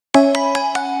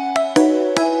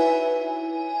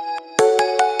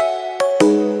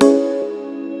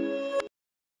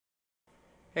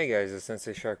Hey guys, it's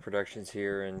Sensei SharkProductions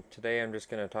here, and today I'm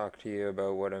just going to talk to you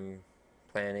about what I'm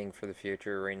planning for the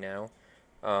future right now.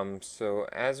 So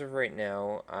as of right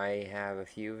now, I have a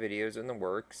few videos in the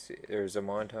works. There's a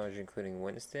montage including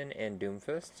Winston and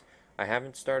Doomfist. I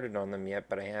haven't started on them yet,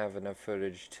 but I have enough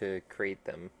footage to create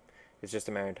them. It's just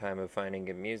a matter of time of finding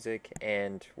good music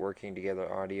and working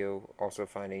together audio, also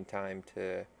finding time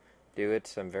to do it.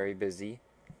 So I'm very busy.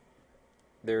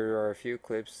 There are a few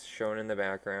clips shown in the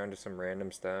background of some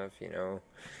random stuff,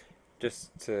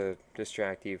 just to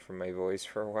distract you from my voice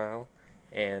for a while.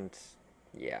 And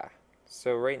yeah.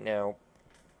 So right now,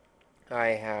 I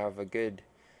have a good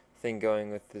thing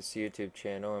going with this YouTube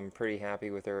channel. I'm pretty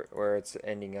happy with where it's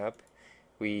ending up.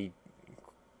 We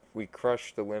we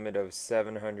crushed the limit of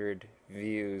 700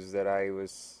 views that I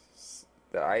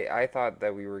thought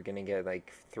that we were gonna get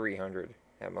like 300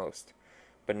 at most.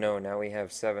 But no, now we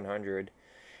have 700.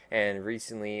 And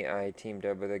recently I teamed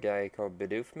up with a guy called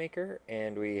Bidoofmaker,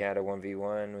 and we had a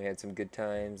 1v1, we had some good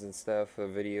times and stuff. A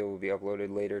video will be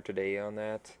uploaded later today on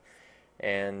that.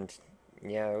 And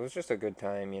yeah, it was just a good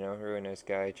time, really nice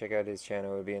guy. Check out his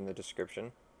channel, it'll be in the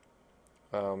description.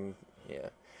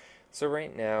 Yeah. So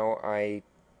right now I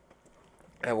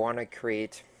want to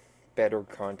create better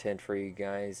content for you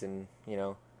guys, and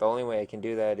the only way I can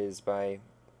do that is by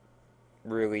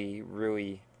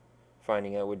really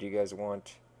finding out what you guys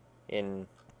want in,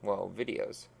 well,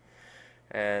 videos.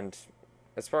 And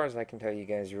as far as I can tell, you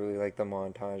guys really like the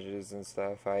montages and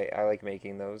stuff. I like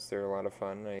making those. They're a lot of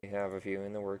fun. I have a few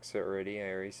in the works already. I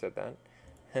already said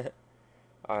that.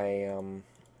 I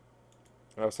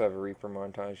also have a Reaper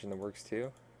montage in the works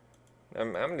too.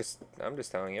 I'm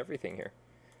just telling everything here.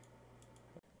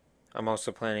 I'm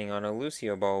also planning on a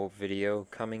Lucio Ball video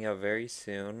coming out very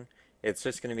soon. It's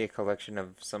just going to be a collection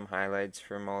of some highlights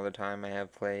from all the time I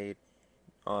have played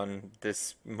on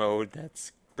this mode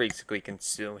that's basically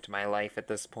consumed my life at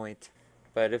this point.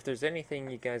 But if there's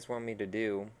anything you guys want me to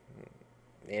do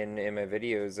in my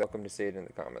videos, welcome to say it in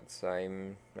the comments.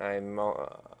 I'm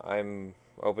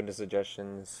open to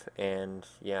suggestions, and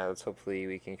yeah, let's hopefully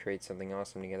we can create something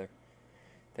awesome together.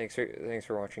 Thanks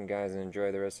for watching, guys, and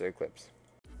enjoy the rest of the clips.